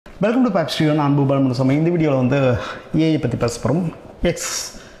Welcome to pay studio. நான் பூபால் சொன்னேன். இந்த வீடியோவில் வந்து ஏஐ பற்றி பேச போகிறோம்.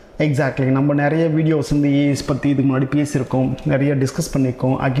 எக்ஸாக்ட்லி நம்ம நிறைய வீடியோஸ் வந்து ஏஐஸ் பற்றி இதுக்கு முன்னாடி பேசியிருக்கோம், நிறைய டிஸ்கஸ்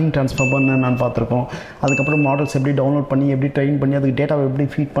பண்ணியிருக்கோம். அகைன் ட்ரான்ஸ்ஃபர் பண்ண நான் பார்த்துருக்கோம். அதுக்கப்புறம் மாடல்ஸ் எப்படி டவுன்லோட் பண்ணி, எப்படி ட்ரெயின் பண்ணி, அதுக்கு டேட்டாவை எப்படி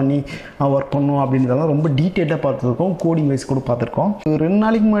ஃபீட் பண்ணி ஒர்க் பண்ணணும் அப்படின்றதெல்லாம் ரொம்ப டீட்டெயிலாக பார்த்துருக்கோம். கோடிங் வைஸ் கூட பார்த்துருக்கோம். 2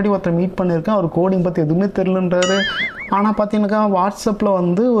 நாளைக்கு முன்னாடி ஒருத்தர் மீட் பண்ணியிருக்கேன். அவர் கோடிங் பற்றி எதுவுமே தெரிலன்றாரு. ஆனால் பார்த்தீங்கன்னாக்கா வாட்ஸ்அப்பில்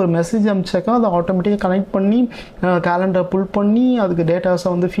வந்து ஒரு மெசேஜ் அனுப்பிச்சாக்கா அதை ஆட்டோமேட்டிக்காக கனெக்ட் பண்ணி கேலண்டரை புல் பண்ணி அதுக்கு டேட்டாஸை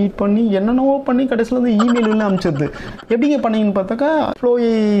வந்து ஃபீட் பண்ணி என்னென்னவோ பண்ணி கடைசியில் வந்து இமெயிலில் அனுப்பிச்சிடுது. எப்படிங்க பண்ணீங்கன்னு பார்த்தாக்கா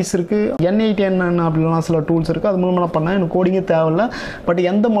ஃப்ளோவைஸ் இருக்குது, n8n அப்படிலாம் சில டூல்ஸ் இருக்குது. அது மூலமாக நான் பண்ணேன். எனக்கு கோடிங்கே தேவையில்லை, பட்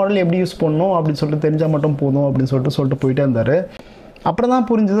எந்த மாடல் எப்படி யூஸ் பண்ணணும் அப்படின்னு சொல்லிட்டு தெரிஞ்சால் மட்டும் போதும் அப்படின்னு சொல்லிட்டு போயிட்டே இருந்தார். அப்புறம் தான்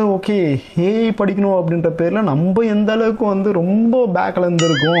புரிஞ்சது, ஓகே ஏஐ படிக்கணும் அப்படின்ற பேரில் நம்ம எந்த அளவுக்கு வந்து ரொம்ப பேக்கில்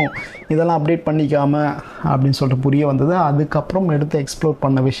இருந்துருக்கோம், இதெல்லாம் அப்டேட் பண்ணிக்காமல் அப்படின்னு சொல்லிட்டு புரிய வந்தது. அதுக்கப்புறம் எடுத்து எக்ஸ்ப்ளோர்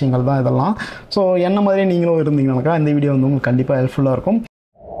பண்ண விஷயங்கள் தான் இதெல்லாம். ஸோ என்ன மாதிரியே நீங்களும் இருந்தீங்கன்னாக்கா இந்த வீடியோ வந்து உங்களுக்கு கண்டிப்பாக ஹெல்ப்ஃபுல்லாக இருக்கும்.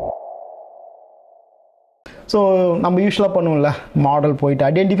 ஸோ நம்ம யூஸ்வலாக பண்ணுவோம்ல, மாடல் போயிட்டு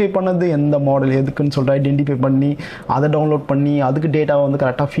ஐடென்டிஃபை பண்ணது எந்த மாடல் எதுக்குன்னு சொல்லிட்டு ஐடென்டிஃபை பண்ணி அதை டவுன்லோட் பண்ணி அதுக்கு டேட்டாவை வந்து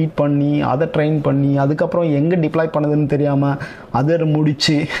கரெக்டாக ஃபீட் பண்ணி அதை ட்ரெயின் பண்ணி அதுக்கப்புறம் எங்கே டிப்ளாய் பண்ணதுன்னு தெரியாமல் அதை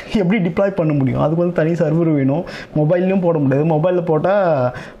முடித்து எப்படி டிப்ளாய் பண்ண முடியும், அதுக்கு வந்து தனி சர்வர் வேணும். மொபைல்லையும் போட முடியாது. மொபைலில் போட்டால்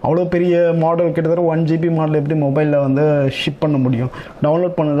அவ்வளோ பெரிய மாடல் கிட்டத்தட்ட 1 GB மாடல் எப்படி மொபைலில் வந்து ஷிப் பண்ண முடியும்?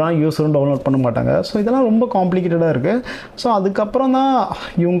 டவுன்லோட் பண்ணதான் யூஸரும் டவுன்லோட் பண்ண மாட்டாங்க. ஸோ இதெல்லாம் ரொம்ப காம்ப்ளிகேட்டடாக இருக்குது. ஸோ அதுக்கப்புறம் தான்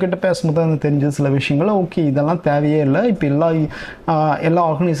இவங்ககிட்ட பேசும்போது தான் தெரிஞ்ச சில விஷயங்கள். ஓகே இதெல்லாம் தேவையே இல்லை. இப்போ எல்லா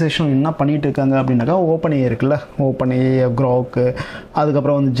ஆர்கனைசேஷனும் என்ன பண்ணிகிட்டு இருக்காங்க அப்படின்னாக்கா ஓப்பன் ஏஐ இருக்குல்ல, ஓப்பன் ஏஐ, க்ரோக்கு,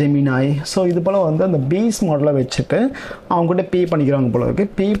 அதுக்கப்புறம் வந்து ஜெமினாய். ஸோ இது போல் வந்து அந்த பேஸ் மாடலை வச்சுட்டு அவங்ககிட்ட பே பண்ணிக்கிறாங்க போல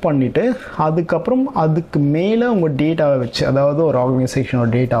இருக்குது. பே பண்ணிவிட்டு அதுக்கப்புறம் அதுக்கு மேலே உங்கள் டேட்டாவை வச்சு, அதாவது ஒரு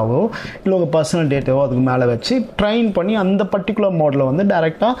ஆர்கனைசேஷனோட டேட்டாவோ இல்லை உங்கள் பர்சனல் டேட்டாவோ அதுக்கு மேலே வச்சு ட்ரெயின் பண்ணி அந்த பர்டிகுலர் மாடலை வந்து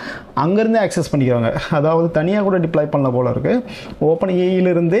டைரெக்டாக அங்கேருந்தே ஆக்சஸ் பண்ணிக்கிறாங்க. அதாவது தனியாக கூட டிப்ளாய் பண்ணல போல இருக்குது. ஓப்பன்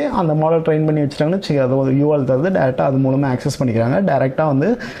ஏஐலேருந்தே அந்த மாடல் ட்ரெயின் பண்ணி வச்சுட்டாங்கன்னு வச்சு, அது ஒரு யூஆர்எல் தருது, டேரெக்டாக அது மூலமாக ஆக்சஸ் பண்ணிக்கிறாங்க. டேரெக்டாக வந்து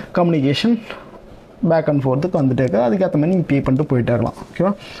கம்யூனிகேஷன் பேக் அண்ட் ஃபோர்த்துக்கு வந்துட்டு இருக்கு. அதுக்கேற்ற மாதிரி நீங்கள் பே பண்ணிட்டு போயிட்டே இருக்கலாம்.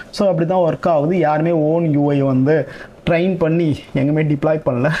 ஓகேவா? ஸோ அப்படி தான் ஒர்க் ஆகுது. யாருமே ஓன் யூஐ வந்து ட்ரெயின் பண்ணி எங்கேயுமே டிப்ளாய்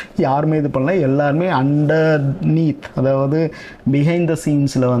பண்ணல, யாருமே இது பண்ணல. எல்லாருமே அண்டர்நீத், அதாவது பிஹைண்ட் த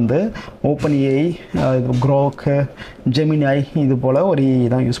சீன்ஸில் வந்து ஓப்பன் ஏஐ, க்ரோக்கு, ஜெமினாய் இது போல் ஒரு ஏஐ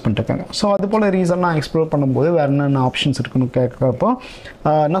தான் யூஸ் பண்ணிட்டுருக்காங்க. ஸோ அது போல் ரீசன் நான் எக்ஸ்ப்ளோர் பண்ணும்போது வேறு என்னென்ன ஆப்ஷன்ஸ் இருக்குன்னு கேட்குறப்போ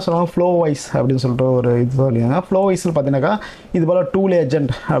என்ன சொல்லுவாங்க, ஃப்ளோவைஸ் அப்படின்னு சொல்லிட்டு ஒரு இது சொல்லியிருந்தாங்க. ஃப்ளோவைஸில் பார்த்தீங்கன்னாக்கா இது போல் டூல்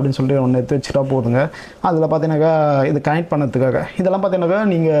ஏஜென்ட் அப்படின்னு சொல்லிட்டு ஒன்று எடுத்து வச்சுட்டா போதுங்க. அதில் பார்த்தீங்கன்னாக்கா இது கனெக்ட் பண்ணதுக்காக இதெல்லாம் பார்த்தீங்கன்னாக்கா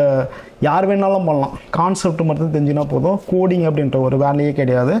நீங்கள் யார் வேணாலும் பண்ணலாம். கான்செப்ட் மட்டும் தெரிஞ்சுன்னா போதும். கோடிங் அப்படின்ற ஒரு வேலையே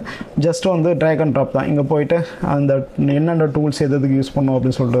கிடையாது. ஜஸ்ட் வந்து ட்ராக் அண்ட் ட்ராப் தான். இங்கே போயிட்டு அந்த என்னென்ன டூல்ஸ் எதுக்கு யூஸ் பண்ணோம்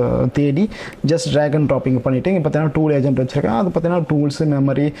அப்படின்னு சொல்லிட்டு தேடி ஜஸ்ட் ட்ராக் அண்ட் ட்ராப்பிங் பண்ணிவிட்டு இங்கே பார்த்தீங்கன்னா டூல் ஏஜென்ட் வச்சுருக்கேன். அது பார்த்தீங்கன்னா டூல்ஸு,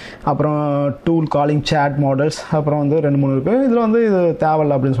 மெமரி, அப்புறம் டூல் காலிங், சேட் மாடல்ஸ், அப்புறம் வந்து 2-3 இருக்குது. இதில் வந்து இது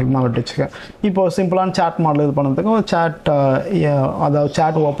தேவையில்லை அப்படின்னு சொல்லிட்டு நான் விட்டு வச்சுருக்கேன். இப்போது சிம்பிளான சேட் மாடல் இது பண்ணுறதுக்கு ஒரு சேட், அதாவது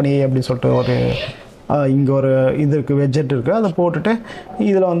சேட் ஓப்பன் ஏஐ அப்படின்னு சொல்லிட்டு ஒரு இங்கே ஒரு இது இருக்குது, வெட்ஜெட் இருக்குது. அதை போட்டுட்டு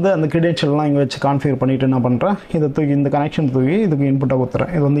இதில் வந்து அந்த க்ரெடென்ஷியல்லாம் இங்கே வச்சு கான்ஃபிகர் பண்ணிவிட்டு என்ன பண்ணுறேன், இதை தூக்கி இந்த கனெக்ஷன் தூக்கி இதுக்கு இன்புட்டாக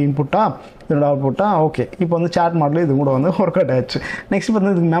கொடுத்துறேன். இது வந்து இன்புட்டாக இதோட அவுட்புட்டாக ஓகே. இப்போ வந்து சேட் மாடல் இது கூட வந்து ஒர்க் அவுட் ஆச்சு. நெக்ஸ்ட்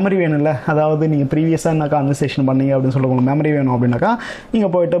வந்து இதுக்கு மெமரி வேணும்ல, அதாவது நீங்கள் ப்ரீவியஸாக என்ன கான்வர்சேஷன் பண்ணீங்க அப்படின்னு சொல்லிட்டு உங்களுக்கு மெமரி வேணும் அப்படின்னாக்கா இங்கே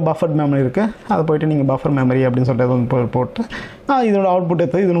போய்ட்டு பஃபர் மெமரி இருக்குது, அதை போய்ட்டு நீங்கள் பஃபர் மெமரி அப்படின்னு சொல்லிட்டு போட்டு இதோட அவுட்புட்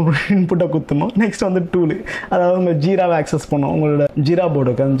எடுத்து இதோட இன்புட்டாக குத்தணும். நெக்ஸ்ட் வந்து டூலு, அதாவது உங்கள் ஜீராவை ஆக்சஸ் பண்ணோம், உங்களோட ஜீரா போர்டு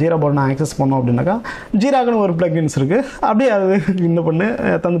இருக்குது, அந்த ஜீரா போர்டு நான் ஆக்சஸ் பண்ணோம் அப்படின்னாக்கா ஜீராக்குன்னு ஒரு ப்ளகின்ஸ் இருக்குது. அப்படியே அது என்ன பண்ணு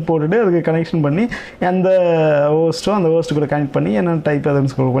தந்து போட்டுட்டு அதுக்கு கனெக்ஷன் பண்ணி எந்த ஹோஸ்ட்டோ அந்த ஹோஸ்ட்டு கூட கனெக்ட் பண்ணி என்னென்ன டைப்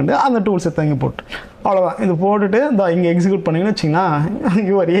அதுன்னு ஸ்கோர் பண்ணிட்டு அந்த டூல்ஸ் எடுத்து இங்கே போட்டு அவ்வளோதான். இது போட்டுட்டு இந்த இங்கே எக்ஸிக்யூட் பண்ணிங்கன்னு வச்சிங்கன்னா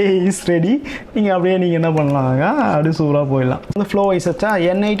யுவர் ஏஐ இஸ் ரெடி. நீங்கள் அப்படியே நீங்கள் என்ன பண்ணலாங்க, அப்படியே சூப்பராக போயிடலாம். இந்த ஃப்ளோவைஸ் வச்சா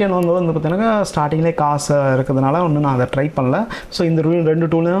n8n வந்து பார்த்தீங்கன்னா ஸ்டார்டிங்லேயே காசு இருக்கிறதுனால ஒன்று நான் அதை ட்ரை பண்ணல. ஸோ இந்த 2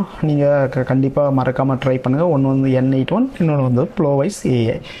 டூலும் நீங்கள் கண்டிப்பாக மறக்காமல் ட்ரை பண்ணுங்கள். ஒன்று வந்து n8n, இன்னொன்று வந்து ஃப்ளோவைஸ்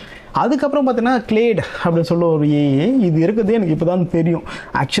ஏஐ. அதுக்கப்புறம் பார்த்தீங்கன்னா கிளேட் அப்படின்னு சொல்ல ஒரு ஏஐ இது இருக்குது. எனக்கு இப்போ தான் தெரியும்.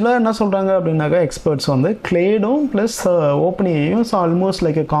 ஆக்சுவலாக என்ன சொல்கிறாங்க அப்படின்னாக்கா எக்ஸ்பர்ட்ஸ் வந்து கிளேடும் plus open ஏஐயும் almost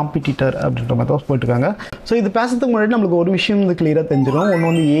like competitor அப்படின்ற மாதிரி தான் போயிட்டுருக்காங்க. ஸோ இது பேசுறதுக்கு முன்னாடி நம்மளுக்கு ஒரு விஷயம் வந்து கிளியராக தெரிஞ்சிடும். ஒன்று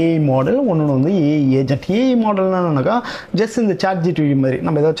வந்து ஏஐ மாடல், ஒன்று வந்து ஏஐ ஏஜென்ட். ஏஐ மாடல்னாக்கா ஜஸ்ட் இந்த சாட் ஜிடிவி மாதிரி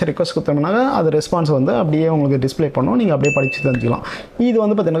நம்ம ஏதாச்சும் ரெக்வஸ்ட் கொடுத்தோம்னாக்கா அது ரெஸ்பான்ஸ் வந்து அப்படியே உங்களுக்கு டிஸ்பிளே பண்ணணும், நீங்கள் அப்படியே படித்து தெரிஞ்சுக்கலாம். இது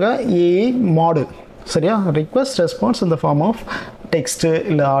வந்து பார்த்தீங்கன்னாக்கா ஏஐ மாடல், சரியா? ரிக்வஸ்ட் ரெஸ்பான்ஸ் இந்த ஃபார்ம் ஆஃப் டெக்ஸ்ட்டு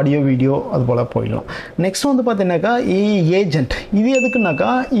இல்லை ஆடியோ வீடியோ அது போல் போயிடலாம். நெக்ஸ்ட் வந்து பார்த்தீங்கன்னாக்கா ஏஐ ஏஜென்ட். இது எதுக்குன்னாக்கா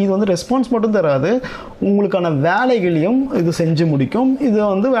இது வந்து ரெஸ்பான்ஸ் மட்டும் தராது, உங்களுக்கான வேலைகளையும் இது செஞ்சு முடிக்கும். இது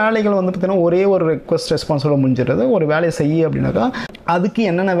வந்து வேலைகள் வந்து பார்த்தீங்கன்னா ஒரே ஒரு ரெக்வஸ்ட் ரெஸ்பான்ஸோட முடிஞ்சிடுறது. ஒரு வேலையை செய்ய அப்படின்னாக்கா அதுக்கு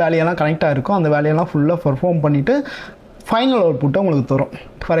என்னென்ன வேலையெல்லாம் கனெக்டாக இருக்கோ அந்த வேலையெல்லாம் ஃபுல்லாக பர்ஃபார்ம் பண்ணிவிட்டு ஃபைனல் அவுட்புட்டை உங்களுக்கு தரும்.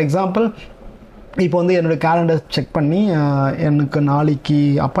 ஃபார் எக்ஸாம்பிள் இப்போ வந்து என்னோடய கேலண்டர் செக் பண்ணி எனக்கு நாளைக்கு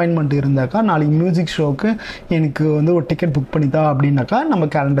அப்பாயின்மெண்ட் இருந்தாக்கா நாளைக்கு மியூசிக் ஷோவுக்கு எனக்கு வந்து ஒரு டிக்கெட் புக் பண்ணித்தா அப்படின்னாக்கா நம்ம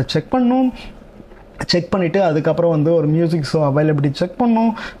கேலண்டர் செக் பண்ணணும். செக் பண்ணிவிட்டு அதுக்கப்புறம் வந்து ஒரு மியூசிக் ஷோ அவைலபிலிட்டி செக்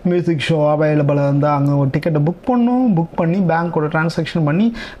பண்ணணும். மியூசிக் ஷோ அவைலபிளாக இருந்தால் அங்கே ஒரு டிக்கெட்டை புக் பண்ணணும். புக் பண்ணி பேங்க்கோட ட்ரான்சாக்ஷன் பண்ணி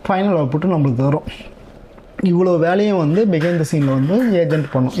ஃபைனல் அவுட்புட்டு நம்மளுக்கு தரும். இவ்வளோ வேலையும் வந்து பிஹைண்ட் த சீனில் வந்து ஏஜென்ட்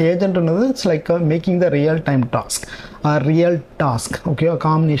பண்ணும். ஏஜென்ட்ன்றது it's like making the real task okay,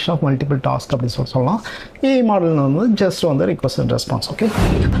 combination of multiple task அப்படின்னு சொல்லலாம். ஏஐ மாடல் வந்து ஜஸ்ட் வந்து ரிக்வஸ்ட் அண்ட் ரெஸ்பான்ஸ். ஓகே,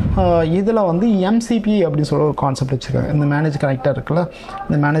 இதில் வந்து எம்சிபி அப்படின்னு சொல்ல ஒரு கான்செப்ட் வச்சுருக்காங்க. இந்த மேனேஜ் கனெக்டர் இருக்குல்ல,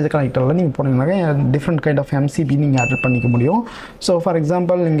 இந்த மேனேஜ் கனெக்டரில் நீங்கள் போனீங்கன்னாக்கா டிஃப்ரெண்ட் கைண்ட் ஆஃப் எம்சிபி நீங்கள் ஆட் பண்ணிக்க முடியும். ஸோ ஃபார்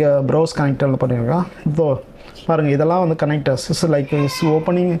எக்ஸாம்பிள் நீங்கள் ப்ரௌஸ் கனெக்டரில் பண்ணியிருக்கா இதோ பாருங்கள், இதெல்லாம் வந்து connectors is like is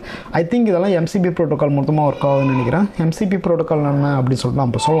opening. I think இதெல்லாம் எம்சிபி ப்ரோட்டோக்கால் மொத்தமாக ஒர்க் ஆகுதுன்னு நினைக்கிறேன். எம்சிபி ப்ரோட்டோக்கால் என்ன அப்படின்னு சொல்லிட்டு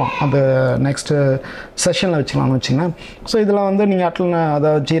நம்ம சொல்லலாம், அது நெக்ஸ்ட்டு செஷனில் வச்சுக்கலாம்னு வச்சுங்களேன். ஸோ இதில் வந்து நீங்கள்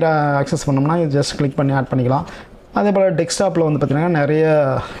அதை ஜீரா ஆக்சஸ் பண்ணோம்னா இது ஜஸ்ட் கிளிக் பண்ணி ஆட் பண்ணிக்கலாம். அதே போல் டெஸ்க்டாப்பில் வந்து பார்த்திங்கன்னா நிறைய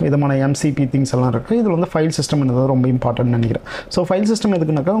விதமான எம்சிபி திங்ஸ் எல்லாம் இருக்குது. இதில் வந்து ஃபைல் சிஸ்டம் என்னது ரொம்ப இம்பார்ட்டன்ட்னு நினைக்கிறேன். ஸோ ஃபைல் சிஸ்டம்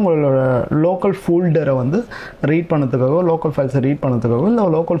எதுக்குனாக்கா உங்களோட லோக்கல் ஃபோல்டரை வந்து ரீட் பண்ணதுக்காகவோ, லோக்கல் ஃபைல்ஸை ரீட் பண்ணதுக்காகவோ, இல்லை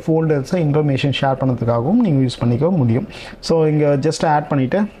லோக்கல் ஃபோல்டர்ஸை இன்ஃபர்மேஷன் ஷேர் பண்ணதுக்காகவும் நீங்கள் யூஸ் பண்ணிக்க முடியும். ஸோ இங்கே ஜஸ்ட் ஆட்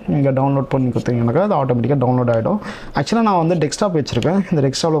பண்ணிவிட்டு இங்கே டவுன்லோட் பண்ணி கொடுத்தீங்கன்னாக்கா அது ஆட்டோமேட்டிக்காக டவுன்லோட் ஆகிடும். ஆக்சுவலாக நான் வந்து டெஸ்க்டாப் வச்சுருக்கேன். இந்த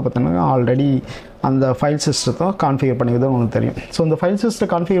டெஸ்க்டாப்பில் பார்த்தீங்கன்னா ஆல்ரெடி அந்த ஃபைல் சிஸ்டத்தை கான்ஃபிகர் பண்ணிக்கிறது உங்களுக்கு தெரியும். ஸோ இந்த ஃபைல் சிஸ்டத்தை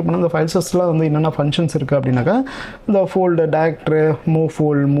கான்ஃபிகர் பண்ண இந்த ஃபைல் சிஸ்டத்தில் வந்து என்னென்ன ஃபங்க்ஷன்ஸ் இருக்குது அப்படின்னாக்கா இந்த folder, director,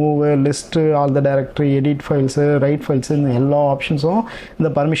 move, list, all the directory, edit files, right files, இந்த எல்லா ஆப்ஷன்ஸும் இந்த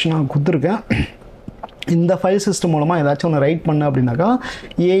பர்மிஷன் நான் கொடுத்துருக்கேன். இந்த ஃபைல் சிஸ்டம் மூலமாக ஏதாச்சும் ஒன்று ரைட் பண்ண அப்படின்னாக்கா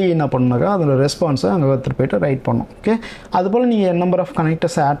ஏஐ என்ன பண்ணுனாக்கா அதோட ரெஸ்பான்ஸை அங்கே எடுத்துகிட்டு போய்ட்டு ரைட் பண்ணும். ஓகே, அதுபோல் நீங்கள் நம்பர் ஆஃப்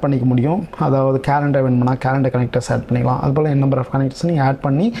கனெக்டர்ஸ் ஆட் பண்ணிக்க முடியும். அதாவது கேலண்டர் வேணும்னா கேலண்டர் கனெக்டர்ஸ் ஆட் பண்ணிக்கலாம். அதுபோல் நம்பர் ஆஃப் கனெக்டர்ஸ் நீங்கள் ஆட்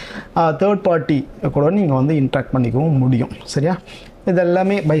பண்ணி தேர்ட் பார்ட்டி கூட நீங்கள் வந்து இன்ட்ராக்ட் பண்ணிக்கவும் முடியும். சரியா, இது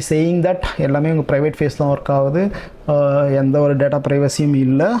எல்லாமே பை சேயிங் தட் எல்லாமே உங்கள் ப்ரைவேட் ஃபேஸ் தான் ஒர்க் ஆகுது, எந்த ஒரு டேட்டா ப்ரைவசியும்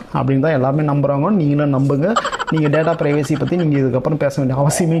இல்லை அப்படின்னு தான் எல்லாமே நம்புகிறாங்க. நீங்களும் நம்புங்க. நீங்கள் டேட்டா ப்ரைவசி பற்றி நீங்கள் இதுக்கப்புறம் பேச வேண்டிய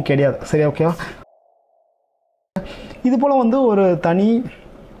அவசியமே கிடையாது. சரியா, ஓகேவா? இது போல் வந்து ஒரு தனி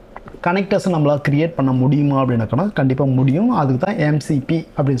கனெக்டர்ஸை நம்மளால் க்ரியேட் பண்ண முடியுமா அப்படின்னாக்கா கண்டிப்பாக முடியும். அதுக்கு தான் எம்சிபி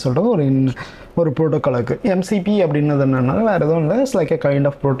அப்படின்னு சொல்லிட்டு ஒரு ப்ரோட்டோக்கால் இருக்குது. எம்சிபி அப்படின்றது என்னென்னா வேறு எதுவும் இல்லை, it's like a kind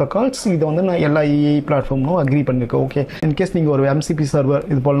of protocols. இது வந்து நான் எல்லா ஏஐ பிளாட்ஃபார்மும் அக்ரி பண்ணியிருக்கேன். ஓகே, இன்கேஸ் நீங்கள் ஒரு எம்சிபி சர்வர்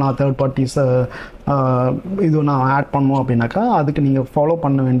இது போல் நான் தேர்ட் பார்ட்டிஸை இது நான் ஆட் பண்ணணும் அப்படின்னாக்கா அதுக்கு நீங்கள் ஃபாலோ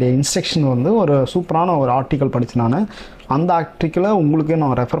பண்ண வேண்டிய இன்ஸ்ட்ரக்ஷன் வந்து ஒரு சூப்பரான ஒரு ஆர்டிக்கல் படித்து நான் அந்த ஆர்டிக்கலை உங்களுக்கே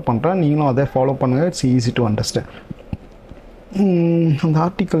நான் ரெஃபர் பண்ணுறேன். நீங்களும் அதை ஃபாலோ பண்ணுங்கள். It's easy to understand. அந்த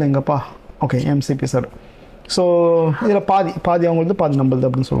ஆர்டிக்கல் எங்கப்பா? Okay, MCB server. ஸோ இதில் பாதி அவங்களுக்கு பாதி நம்மளுது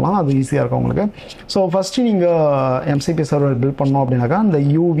அப்படின்னு சொல்லலாம். அது ஈஸியாக இருக்கும் உங்களுக்கு. ஸோ ஃபஸ்ட்டு நீங்கள் எம்சிபி சர்வர் பில்ட் பண்ணோம் அப்படின்னாக்கா அந்த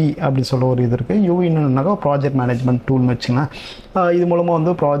யூவி அப்படின்னு சொல்ல ஒரு இது இருக்குது. யூவின்னாக்கா ப்ராஜெக்ட் மேனேஜ்மெண்ட் டூல்னு வச்சுங்க. இது மூலமாக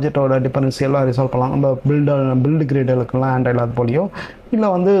வந்து ப்ராஜெக்டோட டிபெண்டன்சி எல்லாம் ரிசால்வ் பண்ணலாம். நம்ம பில்டு கிரேடுகளுக்கெல்லாம் ஆண்ட்ராய்டு அது போலியோ இல்லை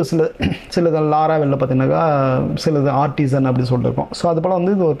வந்து சிலது லாராவெல்ல பார்த்தீங்கன்னாக்கா சிலது ஆர்டிசன் அப்படின்னு சொல்லிட்டு இருக்கும். ஸோ அது போல்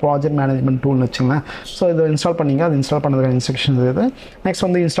வந்து இது ஒரு ப்ராஜெக்ட் மேனேஜ்மெண்ட் டூல்னு வச்சுங்களேன். ஸோ இதை இன்ஸ்டால் பண்ணிங்க. அது இன்ஸ்டால் பண்ணுறதுக்கான இன்ஸ்ட்ரக்ஷன்ஸ் இது. நெக்ஸ்ட்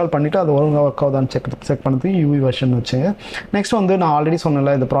வந்து இன்ஸ்டால் பண்ணிவிட்டு அது ஒழுங்காக ஒர்க் ஆகுதான்னு செக் பண்ணுறதுக்கு யூவி வெர்ஷன் வச்சுங்க. நெக்ஸ்ட் வந்து நான் ஆல்ரெடி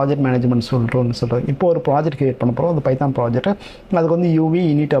சொன்னல இந்த ப்ராஜெக்ட் மேனேஜ்மெண்ட் சொல்கிறேன். இப்போ ஒரு ப்ராஜெக்ட் கிரியேட் பண்ண போகிறோம். அது பைத்தான் ப்ராஜெக்ட். அதுக்கு வந்து யூவி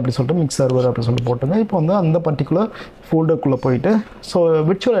இனிட் அப்படி சொல்லிட்டு மிக்ஸ் சர்வர் அப்படின்னு சொல்லிட்டு போட்டுங்க. இப்போ வந்து அந்த பர்டிகுலர் ஃபோல்டருக்குள்ளே போயிட்டு ஸோ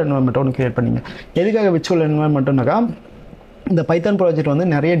விர்ச்சுவல் என்வரன்மெண்ட் ஒன்று கிரியேட் பண்ணிங்க. எதுக்காக விர்ச்சுவல் என்வரன்மெண்ட்டுனாக்கா இந்த பைத்தான் ப்ராஜெக்ட் வந்து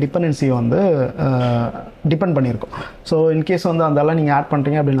நிறைய டிபெண்டன்சியை வந்து டிபெண்ட் பண்ணியிருக்கும். ஸோ இன்கேஸ் வந்து அதெல்லாம் நீங்கள் ஆட்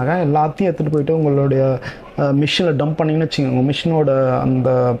பண்ணுறீங்க அப்படின்னாக்கா எல்லாத்தையும் எடுத்துகிட்டு போயிட்டு உங்களுடைய மிஷினில் டம்ப் பண்ணிங்கன்னு வச்சுக்கோங்க. உங்கள் மிஷினோட அந்த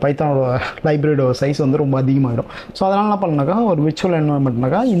பைத்தானோட லைப்ரரியோட சைஸ் வந்து ரொம்ப அதிகமாகிடும். ஸோ அதனால் என்ன பண்ணாக்கா ஒரு விர்ச்சுவல்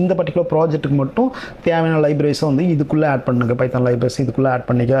என்வரன்மெண்ட்னாக்கா இந்த பர்டிகுலர் ப்ராஜெக்ட்டுக்கு மட்டும் தேவையான லைப்ரரிஸை வந்து இதுக்குள்ளே ஆட் பண்ணுங்க. பைத்தான் லைப்ரரிஸ் இதுக்குள்ளே ஆட்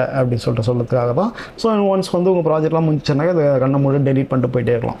பண்ணிக்க அப்படின்னு சொல்கிறதுக்காக தான். ஸோ ஒன்ஸ் வந்து உங்கள் ப்ராஜெக்ட்லாம் முடிச்சுனாக்கா அதை கண்ணை மூட டெலீட் பண்ணிட்டு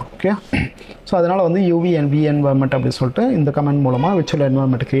போயிட்டே இருக்கலாம். ஓகே, ஸோ அதனால் வந்து யூவி அண்ட் வி என்வரன்மெண்ட் அப்படின்னு சொல்லிட்டு இந்த கமெண்ட் மூலமாக விர்ச்சுவல்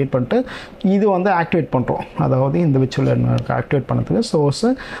என்வரன்மெண்ட் கிரியேட் பண்ணிட்டு இது வந்து ஆக்டிவேட் பண்ணுறோம். அதாவது இந்த விர்ச்சுவல் என்வரன்மெண்ட் ஆக்டிவேட் பண்ணதுக்கு சோர்ஸ்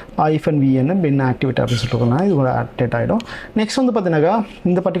 -vn பின் ஆக்டிவேட் அப்படின்னு சொல்லிட்டு இது கூட ஆக்டிவேட் ஆகிடும். நெக்ஸ்ட் வந்து பார்த்தீங்கன்னாக்கா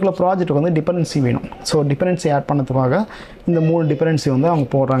இந்த பர்டிகுலர் ப்ராஜெக்ட்டுக்கு வந்து டிபெண்டன்சி வேணும். ஸோ டிபெண்டன்சி ஆட் பண்ணதுக்காக இந்த 3 டிபெண்டன்சி வந்து அவங்க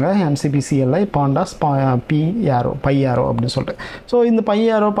போடுறாங்க. MCP CLI, பாண்டாஸ், பை ஆரோ அப்படின்னு சொல்லிட்டு. ஸோ இந்த பை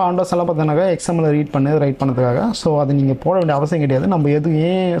ஆரோ பாண்டாஸ் எல்லாம் பார்த்தீங்கன்னாக்கா XML ரைட் பண்ணதுக்காக. ஸோ அதை நீங்கள் போட வேண்டிய அவசியம் கிடையாது. நம்ம எது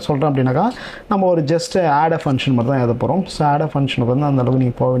ஏன் சொல்கிறோம் அப்படின்னாக்கா நம்ம ஒரு ஜஸ்ட் ஆட் அ ஃபங்க்ஷன் மட்டும் தான் எழுத போகிறோம். ஸோ ஆட் அ ஃபங்க்ஷனுக்கு வந்து அந்த அளவுக்கு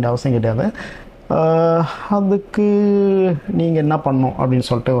நீங்கள் போக வேண்டிய அவசியம் கிடையாது. அதுக்கு நீங்கள் என்ன பண்ணணும் அப்படின்னு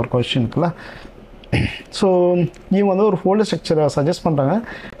சொல்லிட்டு ஒரு கொஸ்டின் இருக்குல்ல. ஸோ இவங்க வந்து ஒரு ஃபோல்டர் ஸ்ட்ரக்சரை சஜஸ்ட் பண்ணுறாங்க.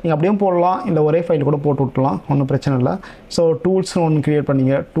 நீங்கள் அப்படியே போடலாம், இல்லை ஒரே ஃபைல் கூட போட்டு விட்டுலாம், ஒன்றும் பிரச்சனை இல்லை. ஸோ டூல்ஸ்னு ஒன்று க்ரியேட்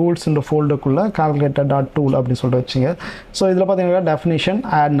பண்ணிங்க. டூல்ஸ்ன்ற ஃபோல்டருக்குள்ளே calculator.tool அப்படின்னு சொல்லிட்டு வச்சுங்க. ஸோ இதில் பார்த்தீங்கன்னா டெஃபினிஷன்,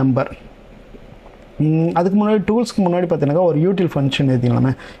 ஆட் நம்பர், அதுக்கு முன்னாடி டூல்ஸ்க்கு முன்னாடி பார்த்தீங்கன்னா ஒரு யூட்டில் ஃபங்க்ஷன்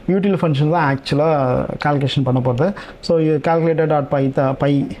எழுதிக்கலாமே. யூட்டில் ஃபங்க்ஷன் தான் ஆக்சுவலாக கால்குலேஷன் பண்ண போகிறது. ஸோ கால்குலேட்டர் டாட்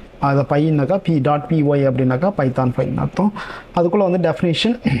பை அதை பைனாக்கா py அப்படின்னாக்கா பைத்தான் ஃபைல்னு அர்த்தம். அதுக்குள்ளே வந்து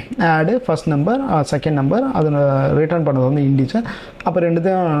டெஃபினேஷன் ஆடு ஃபர்ஸ்ட் நம்பர் செகண்ட் நம்பர் அதில் ரிட்டர்ன் பண்ணது வந்து இண்டிஜர். அப்போ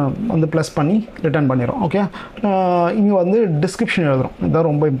ரெண்டுத்தையும் வந்து ப்ளஸ் பண்ணி ரிட்டர்ன் பண்ணிடும். ஓகே, இங்கே வந்து டிஸ்கிரிப்ஷன் எழுதுகிறோம். இதுதான்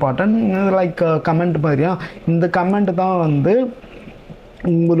ரொம்ப இம்பார்ட்டன்ட். லைக் கமெண்ட் மாதிரியா, இந்த கமெண்ட் தான் வந்து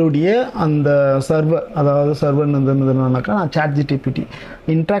உங்களுடைய அந்த சர்வர், அதாவது சர்வர் இருந்ததுனாக்கா நான் ChatGPT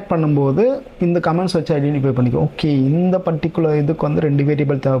இன்ட்ராக்ட் பண்ணும்போது இந்த கமெண்ட்ஸ் வச்சு ஐடென்டிஃபை பண்ணிக்கோ. ஓகே, இந்த பர்டிகுலர் இதுக்கு வந்து 2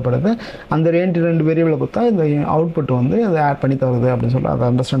 வேரியபிள் தேவைப்படுது, அந்த 2 வேரியபிளை கொடுத்தா இந்த அவுட்புட் வந்து அதை ஆட் பண்ணி தருது அப்படின்னு சொல்லி அதை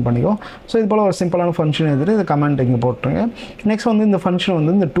அண்டர்ஸ்டாண்ட் பண்ணிக்கோ. ஸோ இது போல் ஒரு சிம்பிளான ஃபங்க்ஷன் எடுத்துகிட்டு இந்த கமெண்ட் இங்கே போட்டுருங்க. நெக்ஸ்ட் வந்து இந்த ஃபங்க்ஷன்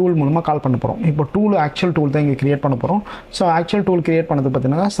வந்து இந்த டூல் மூலமாக கால் பண்ண போகிறோம். இப்போ ஆக்சுவல் டூல் தான் இங்கே கிரியேட் பண்ண போகிறோம். ஸோ ஆக்சுவல் டூல் கிரியேட் பண்ணது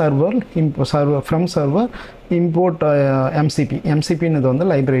பார்த்தீங்கன்னா ஃப்ரம் சர்வர் இம்போர்ட் MCPன்னு வந்து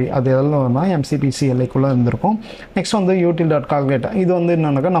லைப்ரரி, அது எல்லாம் தான் MCP CLIக்குள்ளே இருந்திருக்கும். நெக்ஸ்ட் வந்து util.calculate, இது வந்து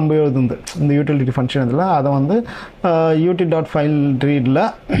என்னன்னாக்கா நம்ம எழுதுந்து இந்த யூட்டிலிட்டி ஃபங்க்ஷன் இதில் அதை வந்து util.file ரீடில்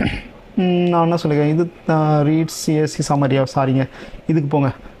நான் என்ன சொல்லிக்கிறேன், இது ரீட் CSC சம்மரியா, சாரிங்க, இதுக்கு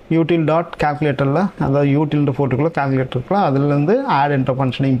போங்க util.calculatorல, அதாவது util போட்டுக்குள்ளே calculator இருக்குல்ல, அதுலேருந்து ஆட் என்டர்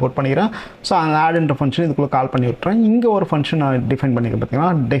ஃபங்க்ஷனை இம்போர்ட் பண்ணிக்கிறேன். ஸோ அந்த ஆட் என்டர் ஃபங்க்ஷன் இதுக்குள்ளே கால் பண்ணி விட்டுறேன். இங்கே ஒரு ஃபங்க்ஷன் நான் டிஃபைன் பண்ணிக்கிறேன்.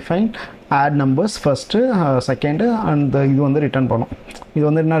 பார்த்தீங்கன்னா define odd numbers first second and இது வந்து ரிட்டர்ன் பண்ணும். இது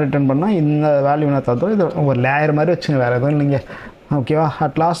வந்து என்ன ரிட்டர்ன் பண்ணால் இந்த வேல்யூ என்ன தந்தோம், இது ஒரு லேயர் மாதிரி வச்சுங்க, வேறு எதுவும் இல்லைங்க. ஓகேவா,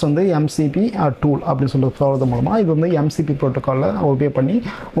 அட் லாஸ்ட் வந்து MCP டூல் அப்படின்னு சொல்லிட்டு சொல்கிறது மூலமாக இது வந்து MCP ப்ரோட்டோக்காலில் ஒபே பண்ணி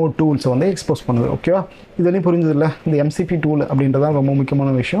ஒரு டூல்ஸை வந்து எக்ஸ்போஸ் பண்ணுது. ஓகேவா, இது வரையும் புரிஞ்சதில்லை. இந்த MCP டூல் அப்படின்றதான் ரொம்ப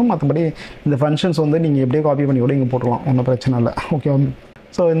முக்கியமான விஷயம். மற்றபடி இந்த ஃபங்க்ஷன்ஸ் வந்து நீங்கள் எப்படியே காப்பி பண்ணி கூட இங்கே போட்டுடலாம், ஒன்றும் பிரச்சனை இல்லை. ஓகேவா,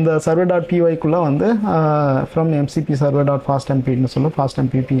 ஸோ இந்த server.py வந்து ஃப்ரம் MCP server.fastmpன்னு சொல்லி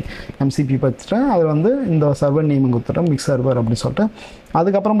MCP பார்த்துட்டேன். அதில் வந்து இந்த சர்வர் நேம் கொடுத்துட்டேன், மிக்ஸ் சர்வர் அப்படின்னு சொல்லிட்டு.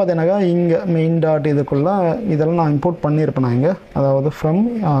 அதுக்கப்புறம் பார்த்தீங்கன்னாக்கா இங்கே மெயின் டாட் இதுக்குள்ளே இதெல்லாம் நான் இம்போர்ட் பண்ணியிருப்பேன். நான் இங்கே அதாவது ஃப்ரம்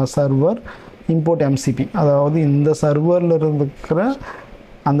சர்வர் இம்போர்ட் MCP, அதாவது இந்த சர்வரில் இருக்கிற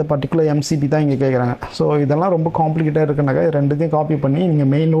அந்த பர்டிகுலர் MCP தான் இங்கே கேட்குறாங்க. ஸோ இதெல்லாம் ரொம்ப காம்ப்ளிகேட்டாக இருக்குனாக்கா ரெண்டுத்தையும் காப்பி பண்ணி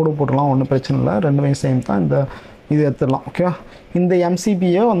நீங்கள் மெயினோடு போட்டுடலாம், ஒன்றும் பிரச்சனை இல்லை, ரெண்டுமே சேம் தான். இந்த இது எடுத்துடலாம். ஓகேவா, இந்த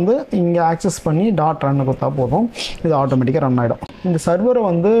MCPயை வந்து இங்கே ஆக்சஸ் பண்ணி டாட் ரன் கொடுத்தா போதும், இது ஆட்டோமேட்டிக்காக ரன் ஆகிடும். இந்த சர்வரை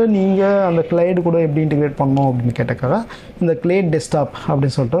வந்து நீங்கள் அந்த கிளைடு கூட எப்படி இன்டிகிரேட் பண்ணணும் அப்படின்னு கேட்டக்காக இந்த கிளேட் டெஸ்க்டாப்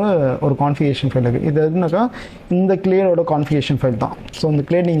அப்படின்னு சொல்லிட்டு ஒரு கான்ஃபிகரேஷன் ஃபைல் இருக்குது. இது எதுனாக்கா இந்த கிளேடோட கான்ஃபிகரேஷன் ஃபைல் தான். ஸோ இந்த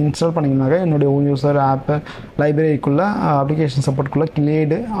கிளேட் நீங்கள் இன்ஸ்டால் பண்ணிங்கனாக்கா என்னுடைய யூசர் ஆப்பு லைப்ரரிக்குள்ளே அப்ளிகேஷன் சப்போர்ட்டுக்குள்ளே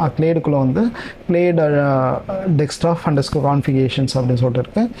கிளேடுக்குள்ளே வந்து கிளேட் டெஸ்க்டாப் அண்டர்ஸ்கோர் கான்ஃபிகரேஷன்ஸ் அப்படின்னு சொல்லிட்டு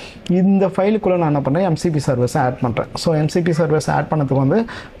இருக்குது. இந்த ஃபைலுக்குள்ளே நான் என்ன பண்ணுறேன், MCP சர்வர்ஸை ஆட் பண்ணுறேன். ஸோ MCP சர்வர்ஸ் ஆட் பண்ணதுக்கு வந்து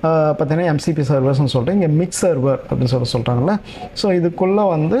பார்த்தீங்கன்னா MCP சர்வர்ஸ்னு சொல்லிட்டு இங்கே மிக்ஸ் சர்வர் அப்படின்னு சொல்கிறாங்கல்ல. ஸோ இதுக்குள்ளே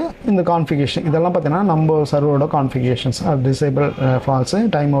வந்து இந்த கான்ஃபிகரேஷன் இதெல்லாம் பார்த்தீங்கன்னா நம்ம சர்வரோட configurations, disable falls,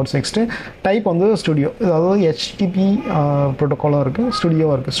 time out 6, type வந்து ஸ்டுடியோ, அதாவது HTTP ப்ரோட்டோக்காலும் இருக்குது,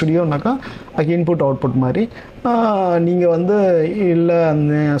 ஸ்டுடியோவும் இருக்குது. ஸ்டுடியோனாக்கா அதுக்கு இன்புட் அவுட்புட் மாதிரி. நீங்கள் வந்து இல்லை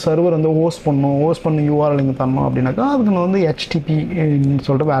அந்த சர்வர் வந்து ஹோஸ்ட் பண்ணணும் URL இங்கே தரணும் அப்படின்னாக்கா அதுக்கு வந்து HTTPன்னு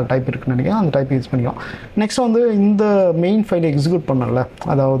சொல்லிட்டு வேறு டைப் இருக்குன்னு நினைக்கிறேன், அந்த டைப் யூஸ் பண்ணிக்கலாம். நெக்ஸ்ட் வந்து இந்த மெயின் ஃபைலை எக்ஸிக்யூட் பண்ணல,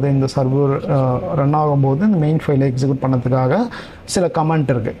 அதாவது இந்த சர்வர் ரன் ஆகும்போது இந்த மெயின் ஃபைலை எக்ஸிக்யூட் பண்ணதுக்காக சில கமெண்ட்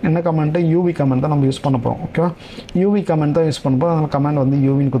இருக்குது. என்ன கமெண்ட்டு, UV கமெண்ட் தான் நம்ம யூஸ் பண்ண போகிறோம். ஓகேவா, UV கமெண்ட் தான் யூஸ் பண்ணும்போது அதனால் கமெண்ட் வந்து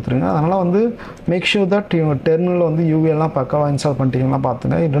UVன்னு கொடுத்துருங்க. அதனால் வந்து மேக் ஷூர் தட் டெர்மினலில் வந்து UV எல்லாம் பக்காவாக இன்ஸ்டால் பண்ணிட்டீங்கன்னா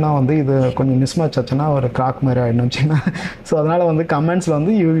பார்த்துங்க, இல்லைனா வந்து இது கொஞ்சம் மிஸ்மேட்ச் ஆச்சுன்னா ஒரு கிராக் மாதிரி ஆகிடும் வச்சுன்னா. ஸோ அதனால் வந்து கமெண்ட்ஸில்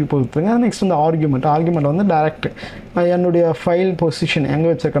வந்து UV கொடுத்துருங்க. நெக்ஸ்ட் வந்து ஆர்குமெண்ட் வந்து டேரெக்ட் என்னுடைய ஃபைல் பொசிஷன் எங்கே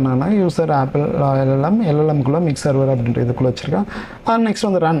வச்சுருக்கேன்னா யூசர் ஆப்பிள் LLMக்குள்ளே மிக்ஸ் சர்வர் அப்படின்ற இதுக்குள்ளே வச்சுருக்கேன். நெக்ஸ்ட்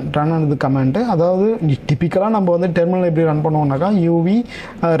வந்து ரன் ஆனது கமெண்ட்டு, அதாவது டிப்பிக்கலாக நம்ம வந்து டெர்மினல் எப்படி run பண்ணுவோம்னாக்கா UV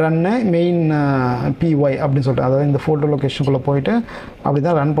run main PY அப்படின்னு சொல்லிட்டு, அதாவது இந்த ஃபோட்டோ லொக்கேஷனுக்குள்ளே போயிட்டு அப்படி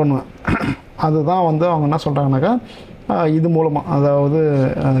தான் ரன் பண்ணுவேன். அதுதான் வந்து அவங்க என்ன சொல்கிறாங்கனாக்கா இது மூலமாக, அதாவது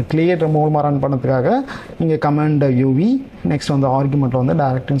கிளியேட்டர் மூலமாக ரன் பண்ணதுக்காக இங்கே கமெண்ட் UV, நெக்ஸ்ட் வந்து ஆர்குமெண்ட்டில் வந்து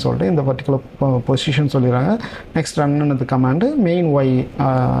டேரெக்ட்னு சொல்லிட்டு இந்த பர்டிகுலர் பொசிஷன் சொல்லிடுறாங்க. நெக்ஸ்ட் ரன்னுனது கமாண்டு மெயின்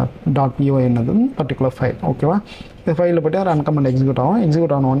y.py என்னது பர்டிகுலர் ஃபைல். ஓகேவா, இந்த ஃபைலில் போய்ட்டு ரன் கமெண்ட்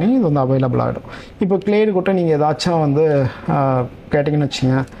எக்ஸிக்யூட் ஆனோடனே இது வந்து அவைலபிள் ஆகிடும். இப்போ கிளேடு கூட்ட நீங்கள் ஏதாச்சும் வந்து கேட்டிங்கன்னு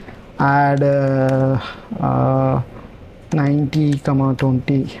வச்சுங்க, add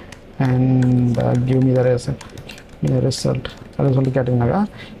 90,20 and give me the result அப்படின்னு சொல்லி கேட்டிங்கனாக்கா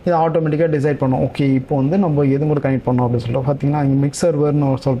இது ஆட்டோமேட்டிக்காக டிசைட் பண்ணும். ஓகே, இப்போ வந்து நம்ம எது கூட கனெக்ட் பண்ணோம் அப்படின்னு சொல்லிட்டு பார்த்தீங்கன்னா இங்கே மிக்ஸ் சர்வர்னு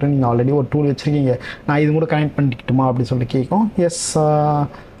சொல்லிட்டு நீங்கள் ஆல்ரெடி ஒரு டூல் வச்சுருக்கீங்க, நான் இது கூட கனெக்ட் பண்ணிக்கிட்டுமா அப்படின்னு சொல்லிட்டு கேட்கும். எஸ்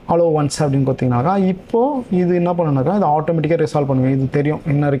அலோ ஒன்ஸ் அப்படின்னு பார்த்தீங்கன்னாக்கா இப்போது இது என்ன பண்ணுனாக்கா இது ஆட்டோமேட்டிக்காக ரிசால்வ் பண்ணுவேன். இது தெரியும்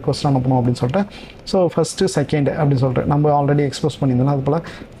என்ன ரிக்வஸ்ட் அனுப்பணும் அப்படின்னு சொல்லிட்டு. ஸோ ஃபஸ்ட்டு செகண்ட் அப்படின்னு சொல்லிட்டு நம்ம ஆல்ரெடி எக்ஸ்போஸ் பண்ணியிருந்தோம். அது போல்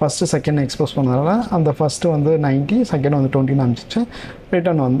ஃபஸ்ட்டு செகண்ட் எக்ஸ்போஸ் பண்ணதால அந்த ஃபஸ்ட்டு வந்து 90, செகண்ட் வந்து 20 அனுப்பிச்சிச்சு.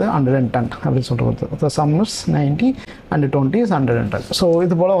 ரிட்டர்ன் வந்து 110 அப்படின்னு சொல்லிட்டு கொடுத்து. So some is 90 and 20 is 110. So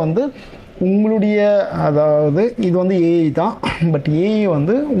இது போல் வந்து உங்களுடைய அதாவது இது வந்து ஏஐ தான், பட் ஏஐ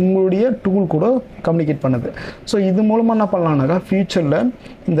வந்து உங்களுடைய டூல் கூட கம்யூனிகேட் பண்ணுது. ஸோ இது மூலமாக என்ன பண்ணலான்னாக்கா ஃபியூச்சரில்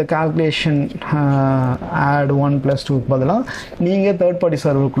இந்த கால்குலேஷன் ஆட் 1+2க்கு பதிலாக நீங்கள் தேர்ட் பார்ட்டி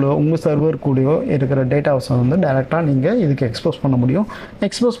சர்வருக்குள்ளே உங்கள் சர்வர் கூடயோ இருக்கிற டேட்டாஸை வந்து டைரெக்டாக நீங்கள் இதுக்கு எக்ஸ்போஸ் பண்ண முடியும்.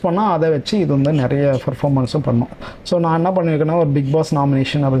 எக்ஸ்போஸ் பண்ணால் அதை வச்சு இது வந்து நிறைய பர்ஃபார்மன்ஸும் பண்ணும். ஸோ நான் என்ன பண்ணியிருக்கேன்னா ஒரு பிக் பாஸ்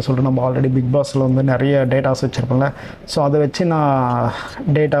நாமினேஷன் அப்படின்னு சொல்லிட்டு நம்ம ஆல்ரெடி பிக் பாஸில் வந்து நிறைய டேட்டாஸ் வச்சுருப்போம்ல. ஸோ அதை வச்சு நான்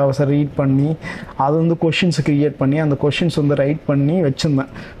டேட்டாஸை ரீட் பண்ணி அது வந்து கொஷின்ஸ் க்ரியேட் பண்ணி அந்த கொஷின்ஸ் வந்து ரைட் பண்ணி வச்சுருந்தேன்.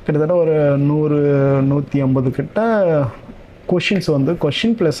 கிட்டத்தட்ட ஒரு 100-150 கிட்ட கொஷின்ஸ் வந்து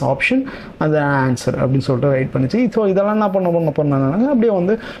கொஷின் ப்ளஸ் ஆப்ஷன் அந்த ஆன்சர் அப்படின்னு சொல்லிட்டு ரைட் பண்ணிச்சு. ஸோ இதெல்லாம் என்ன பண்ணாங்க அப்படியே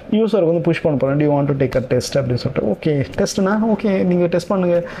வந்து யூஸருக்கு வந்து புஷ் பண்ண போகிறேன். To you want to take a test அப்படின்னு சொல்லிட்டு. ஓகே டெஸ்ட்னா ஓகே நீங்கள் டெஸ்ட்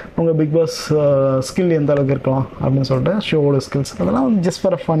பண்ணுங்கள், உங்கள் பிக் பாஸ் ஸ்கில் எந்த அளவுக்கு இருக்கலாம் அப்படின்னு சொல்லிட்டு ஷோவோட ஸ்கில்ஸ் அதெல்லாம் வந்து ஜஸ்ட்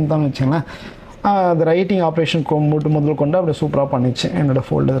ஃபார் ஃபன் தான் வச்சுங்களேன். அந்த ரைட்டிங் ஆப்ரேஷன் முதல் கொண்டு அப்படியே சூப்பராக பண்ணிச்சு. என்னோடய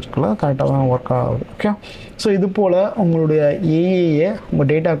ஃபோல்டருக்குள்ள கரெக்டாக தான் ஒர்க் ஆகுது. ஓகே ஸோ இது போல் உங்களுடைய ஏஏயை உங்கள்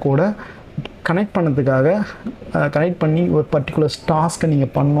டேட்டா கூட கனெக்ட் பண்ணி ஒரு பர்டிகுலர் டாஸ்க்கை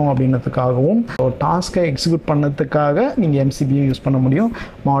நீங்கள் பண்ணணும் அப்படின்றதுக்காகவும் ஒரு டாஸ்க்கை எக்ஸிக்யூட் பண்ணதுக்காக நீங்கள் எம்சிபியை யூஸ் பண்ண முடியும்,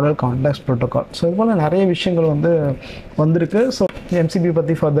 மாடல் கான்டெக்ஸ்ட் ப்ரோட்டோகால். ஸோ இது போல் நிறைய விஷயங்கள் வந்து வந்திருக்கு. ஸோ எம்சிபி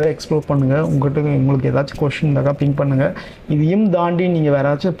பற்றி ஃபர்தராக எக்ஸ்ப்ளோர் பண்ணுங்கள். உங்களுக்கு ஏதாச்சும் கொஷின் இருந்தாக்கா பிங்க் பண்ணுங்கள். இதையும் தாண்டி நீங்கள் வேறு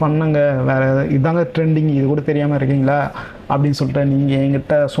ஏதாச்சும் வேறு இதாங்க ட்ரெண்டிங் இது கூட தெரியாமல் இருக்கீங்களா அப்படின்னு சொல்லிட்டு நீங்கள்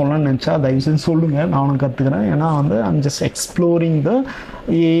என்கிட்ட சொல்லணும்னு நினச்சா தயவுசெய்து சொல்லுங்கள், நானும் கற்றுக்கிறேன். ஏன்னா வந்து I'm just exploring the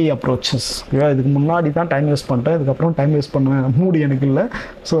AI approaches. இதுக்கு முன்னாடி தான் டைம் வேஸ்ட் பண்ணிட்டேன், இதுக்கப்புறம் டைம் வேஸ்ட் பண்ணுவேன் மூடி எனக்கு இல்லை.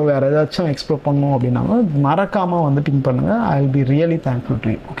 ஸோ வேறு ஏதாச்சும் எக்ஸ்ப்ளோர் பண்ணணும் அப்படின்னாங்க மறக்காமல் வந்து பிங்க் பண்ணுங்கள். I will be really thankful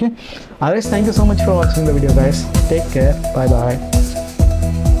to you. Okay otherwise thank you so much for வாட்சிங் the video guys. Take care. Bye bye.